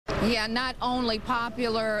Yeah, not only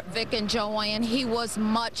popular, Vic and Joanne, he was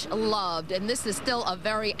much loved. And this is still a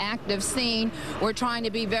very active scene. We're trying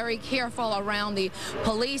to be very careful around the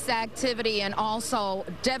police activity and also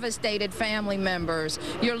devastated family members.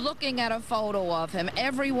 You're looking at a photo of him.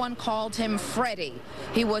 Everyone called him Freddie.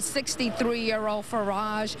 He was 63-year-old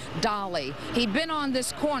Faraj Dolly. He'd been on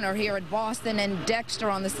this corner here at Boston and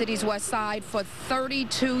Dexter on the city's west side for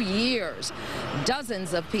 32 years.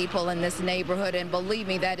 Dozens of people in this neighborhood, and believe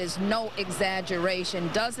me, that is no exaggeration.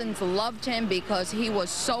 Dozens loved him because he was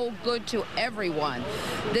so good to everyone.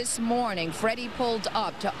 This morning, Freddie pulled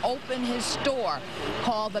up to open his store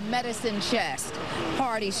called the Medicine Chest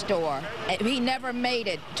Party Store. He never made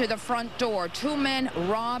it to the front door. Two men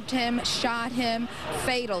robbed him, shot him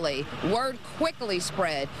fatally. Word quickly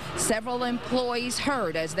spread. Several employees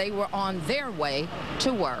heard as they were on their way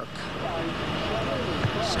to work.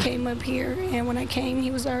 She came up here, and when I came,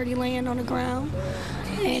 he was already laying on the ground,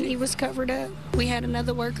 and he was covered up. We had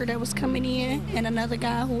another worker that was coming in, and another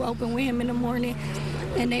guy who opened with him in the morning,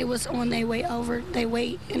 and they was on their way over. They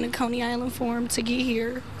wait in the Coney Island for him to get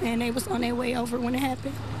here, and they was on their way over when it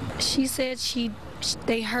happened. She said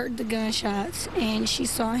they heard the gunshots, and she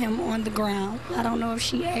saw him on the ground. I don't know if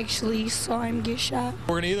she actually saw him get shot.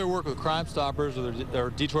 We're going to either work with Crime Stoppers or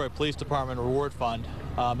the Detroit Police Department Reward Fund.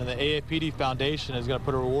 And the AAPD Foundation is going to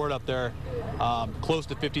put a reward up there close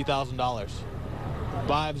to $50,000.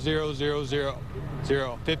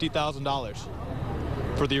 $50,000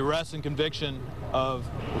 for the arrest and conviction of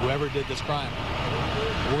whoever did this crime.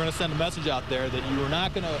 We're going to send a message out there that you are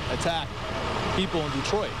not going to attack people in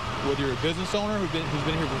Detroit, whether you're a business owner who's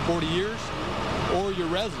been here for 40 years or you're a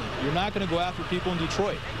resident. You're not going to go after people in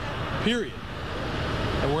Detroit, period.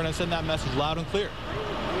 And we're going to send that message loud and clear.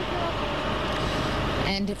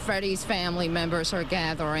 And Freddie's family members are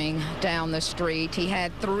gathering down the street. He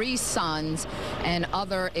had 3 sons, and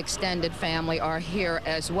other extended family are here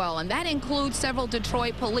as well. And that includes several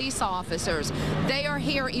Detroit police officers. They are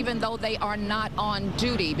here even though they are not on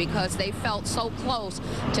duty because they felt so close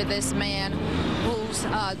to this man whose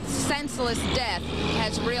senseless death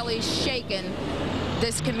has really shaken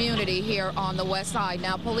this community here on the west side.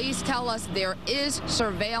 Now, police tell us there is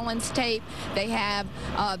surveillance tape. They have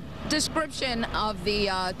a description of the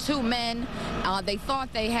 2 men. They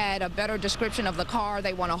thought they had a better description of the car.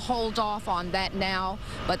 They want to hold off on that now,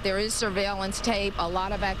 but there is surveillance tape, a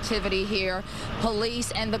lot of activity here. Police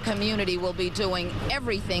and the community will be doing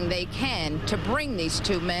everything they can to bring these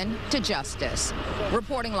 2 men to justice.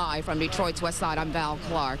 Reporting live from Detroit's west side, I'm Val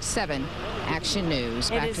Clark, 7 Action News.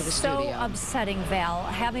 Back to the studio. It is so upsetting, Val,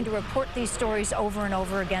 having to report these stories over and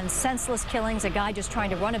over again. Senseless killings, a guy just trying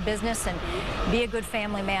to run a business and be a good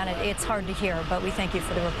family man. It's hard to hear, but we thank you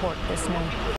for the report this noon.